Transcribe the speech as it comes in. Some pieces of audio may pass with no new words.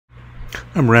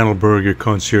I'm Randall Burg, your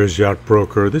Concierge Yacht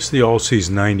broker. This is the Allseas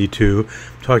 92,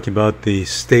 talking about the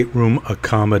stateroom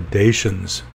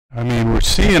accommodations. I mean, we're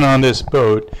seeing on this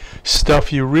boat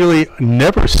stuff you really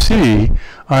never see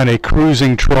on a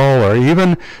cruising trawler.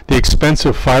 Even the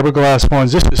expensive fiberglass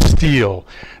ones, this is steel.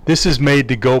 This is made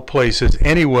to go places,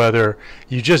 any weather.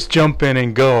 You just jump in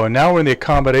and go. And now we're in the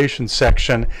accommodation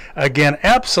section. Again,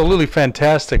 absolutely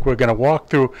fantastic. We're going to walk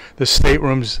through the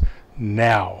staterooms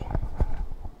now.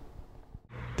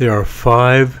 There are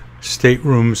 5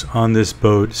 staterooms on this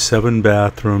boat, 7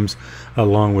 bathrooms,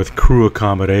 along with crew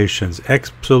accommodations.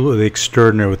 Absolutely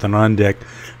extraordinary, with an on-deck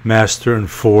master and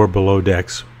 4 below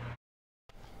decks.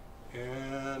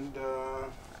 And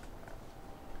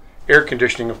air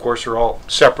conditioning, of course, are all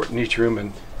separate in each room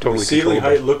and totally The ceiling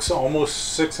controllable. height looks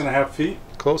almost 6.5 feet.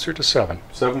 Closer to 7.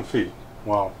 7 feet.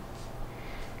 Wow.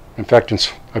 In fact,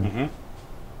 in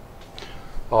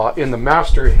the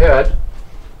master head,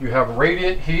 you have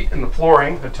radiant heat in the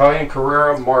flooring, Italian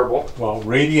Carrara marble. Wow,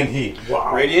 radiant heat.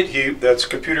 Wow. Radiant heat, that's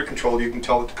computer controlled. You can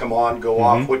tell it to come on, go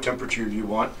off, what temperature you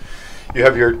want. You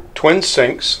have your twin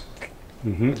sinks,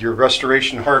 your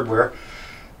restoration hardware.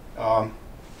 I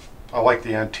like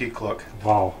the antique look.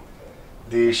 Wow.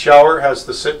 The shower has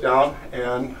the sit down,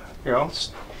 and you know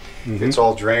it's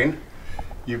all drained.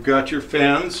 You've got your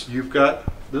fans. You've got,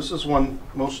 this is one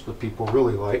most of the people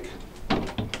really like,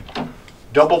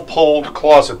 double poled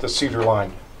closet, the cedar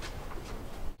line,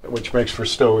 which makes for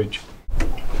stowage.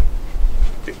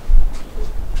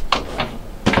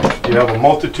 You have a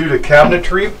multitude of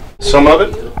cabinetry, some of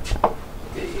it.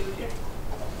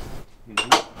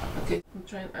 Okay,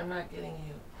 I'm not getting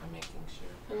you. I'm making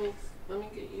sure. Let me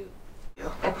get you.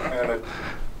 And a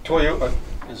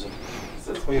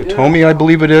Toyotomi, I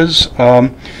believe it is.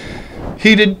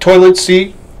 Heated toilet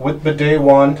seat with bidet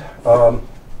wand.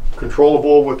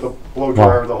 Controllable with the blow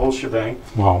dryer, the whole shebang.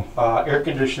 Wow. Air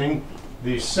conditioning.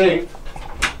 The safe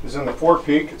is in the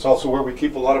forepeak. It's also where we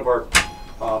keep a lot of our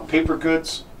paper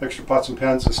goods, extra pots and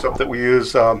pans and stuff that we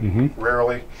use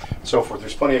rarely, and so forth.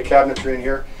 There's plenty of cabinetry in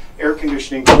here. Air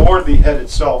conditioning for the head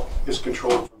itself is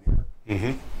controlled from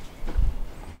here.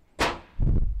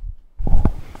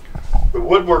 The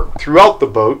woodwork throughout the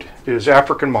boat is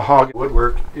African mahogany.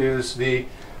 Woodwork is the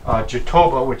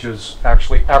Jatoba, which is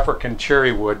actually African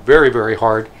cherry wood, very, very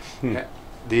hard.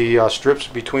 The strips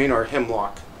between are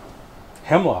hemlock.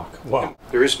 Hemlock. Wow.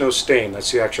 There is no stain.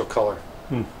 That's the actual color.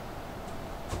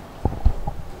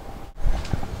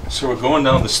 So we're going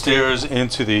down the stairs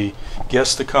into the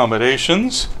guest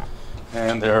accommodations,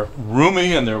 and they're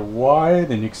roomy and they're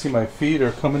wide, and you can see my feet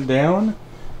are coming down.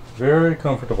 Very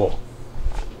comfortable.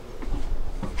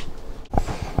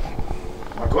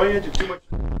 Am I going into too much?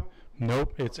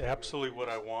 Nope, it's absolutely what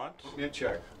I want. Let me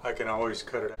check. I can always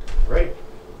cut it out. Great.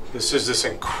 This is this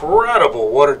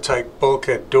incredible watertight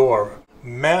bulkhead door.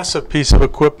 Massive piece of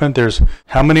equipment. There's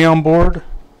how many on board?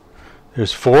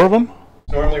 There's 4 of them?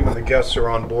 Normally when the guests are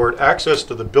on board, access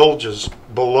to the bilges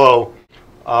below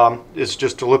is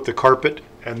just to lift the carpet,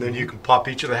 and then you can pop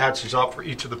each of the hatches out for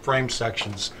each of the frame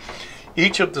sections.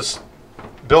 Each of the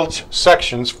bilge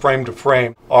sections, frame to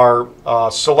frame, are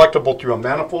selectable through a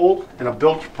manifold and a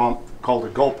bilge pump called a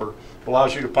gulper.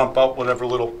 Allows you to pump out whatever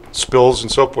little spills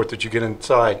and so forth that you get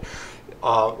inside.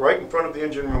 Right in front of the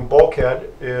engine room bulkhead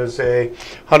is a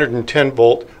 110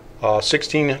 volt,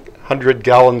 1,600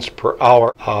 gallons per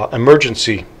hour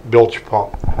emergency bilge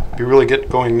pump. If you really get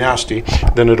going nasty,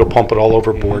 then it'll pump it all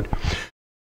overboard.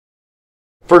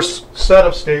 First set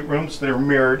of staterooms that are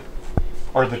mirrored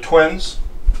are the twins.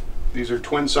 These are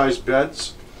twin-sized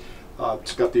beds.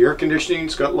 It's got the air conditioning,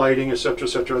 it's got lighting, etc.,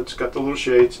 etc. It's got the little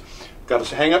shades. Got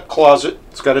a hang-up closet.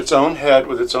 It's got its own head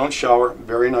with its own shower.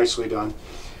 Very nicely done.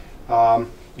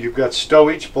 You've got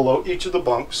stowage below each of the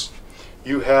bunks.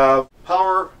 You have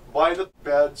power by the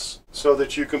beds so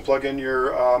that you can plug in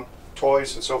your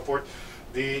toys and so forth.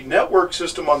 The network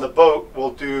system on the boat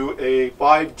will do a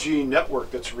 5G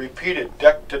network that's repeated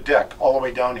deck to deck all the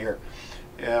way down here.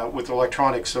 With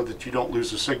electronics so that you don't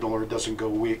lose the signal or it doesn't go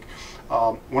weak.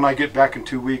 When I get back in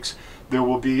 2 weeks, there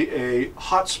will be a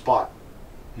hotspot,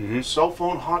 cell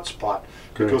phone hotspot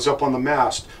that goes up on the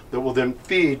mast that will then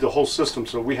feed the whole system,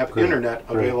 so we have internet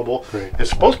available. It's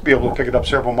supposed to be able to pick it up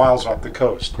several miles off the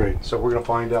coast. So we're going to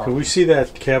find out. Can we see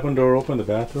that cabin door open, the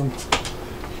bathroom?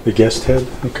 The guest head?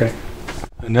 Okay.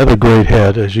 Another great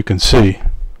head, as you can see.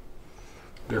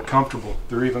 They're comfortable.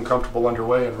 They're even comfortable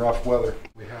underway in rough weather.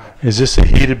 Is this a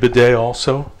heated bidet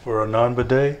also, or a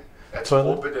non-bidet? That's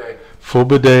toilet? full bidet. Full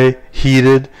bidet,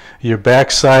 heated. Your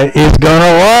backside is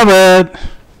gonna love it.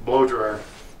 Blow dryer.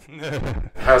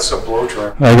 Has some blow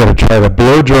dryer. I gotta try to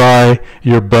blow dry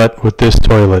your butt with this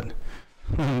toilet.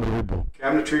 Unbelievable.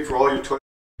 Cabinetry for all your toilets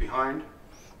behind.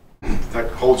 That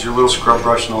holds your little scrub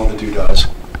brush and all the doodads.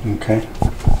 Okay.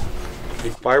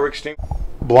 Fire extinguisher.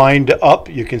 Blind up,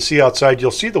 you can see outside.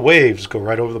 You'll see the waves go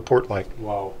right over the port light.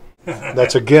 Wow.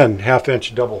 That's again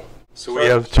half-inch double. So we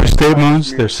have two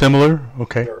staterooms. They're similar.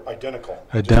 Okay. They're identical.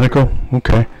 Identical.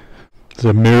 Okay. It's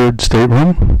a mirrored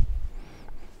stateroom.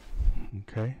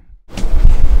 Okay.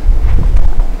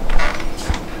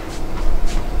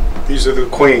 These are the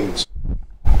queens.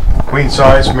 Queen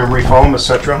size, memory foam,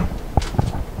 etc.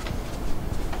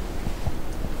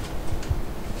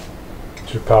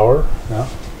 It's your power. Yeah.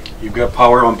 You've got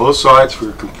power on both sides for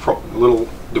your little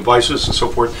devices and so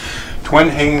forth. Twin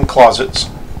hanging closets.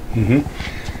 Mm-hmm.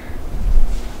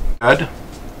 Bed.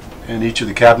 And each of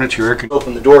the cabinets here can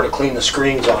open the door to clean the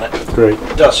screens on it. Great.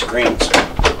 Dust screens.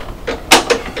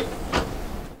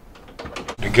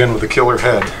 Again with a killer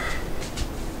head.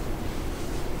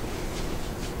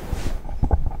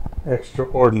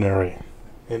 Extraordinary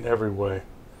in every way.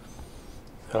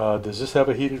 Does this have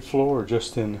a heated floor or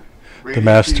just in the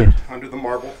master? Under the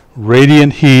marble.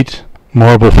 Radiant heat,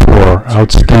 marble floor.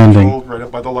 Outstanding. Controlled right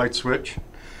up by the light switch.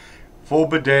 Full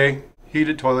bidet,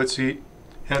 heated toilet seat,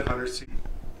 headhunter seat.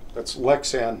 That's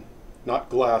Lexan, not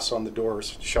glass on the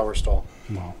doors, shower stall.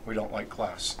 No. We don't like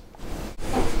glass.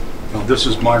 Now this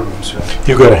is my room, sir.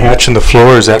 You've got a hatch in the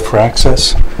floor. Is that for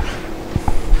access?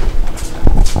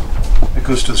 It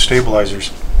goes to the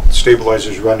stabilizers.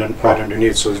 Stabilizers run right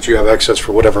underneath so that you have access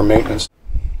for whatever maintenance.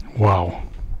 Wow.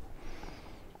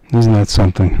 Isn't that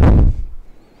something?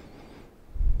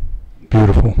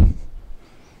 Beautiful.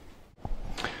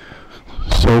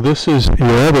 So this is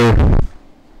your other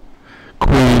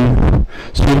queen.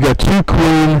 So you've got two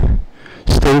queen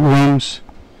staterooms.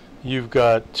 You've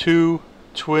got two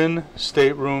twin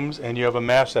staterooms, and you have a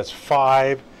master. That's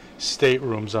 5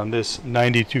 staterooms on this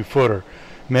 92-footer.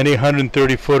 Many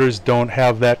 130-footers don't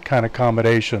have that kind of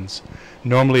accommodations.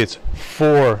 Normally it's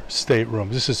 4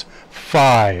 staterooms. This is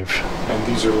 5. And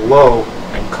these are low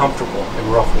and comfortable in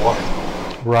rough water.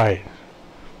 Right.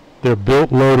 They're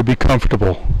built low to be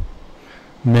comfortable.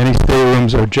 Many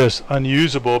staterooms are just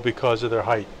unusable because of their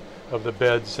height of the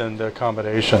beds and the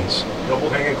accommodations. Double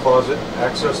hanging closet,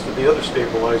 access to the other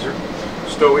stabilizer,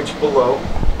 stowage below,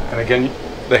 and again,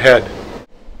 the head.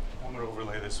 I'm going to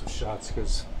overlay this with shots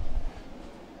because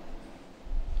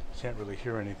you can't really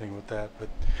hear anything with that. But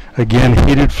again,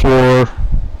 heated floor,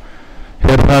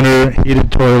 headhunter,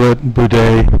 heated toilet,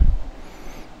 bidet,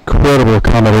 incredible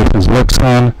accommodations.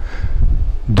 Lexan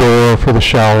door for the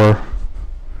shower.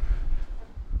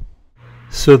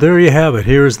 So there you have it.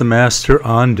 Here is the master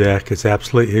on deck. It's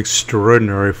absolutely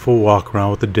extraordinary. Full walk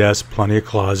around with the desk, plenty of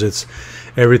closets,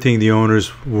 everything the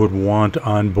owners would want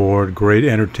on board. Great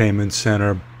entertainment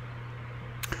center.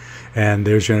 And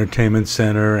there's your entertainment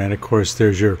center, and of course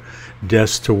there's your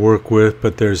desk to work with,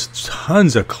 but there's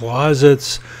tons of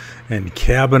closets and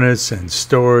cabinets and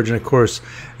storage, and of course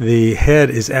the head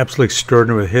is absolutely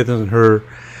extraordinary with his and her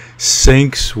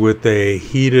sinks with a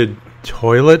heated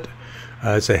toilet.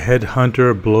 It's a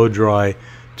headhunter blow dry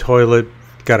toilet.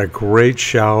 Got a great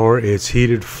shower. It's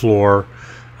heated floor.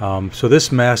 So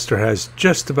this master has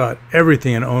just about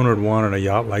everything an owner would want on a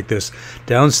yacht like this.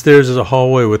 Downstairs is a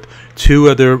hallway with 2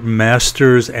 other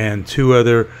masters and 2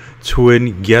 other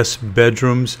twin guest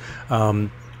bedrooms.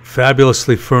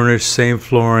 Fabulously furnished, same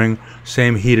flooring,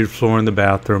 same heated floor in the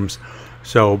bathrooms.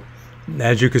 So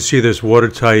as you can see, there's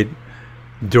watertight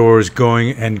doors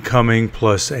going and coming,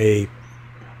 plus a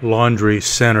laundry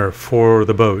center for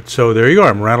the boat. So there you are.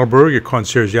 I'm Randall Burg, your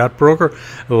concierge yacht broker.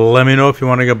 Let me know if you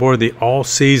want to get aboard the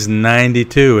Allseas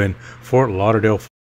 92 in Fort Lauderdale.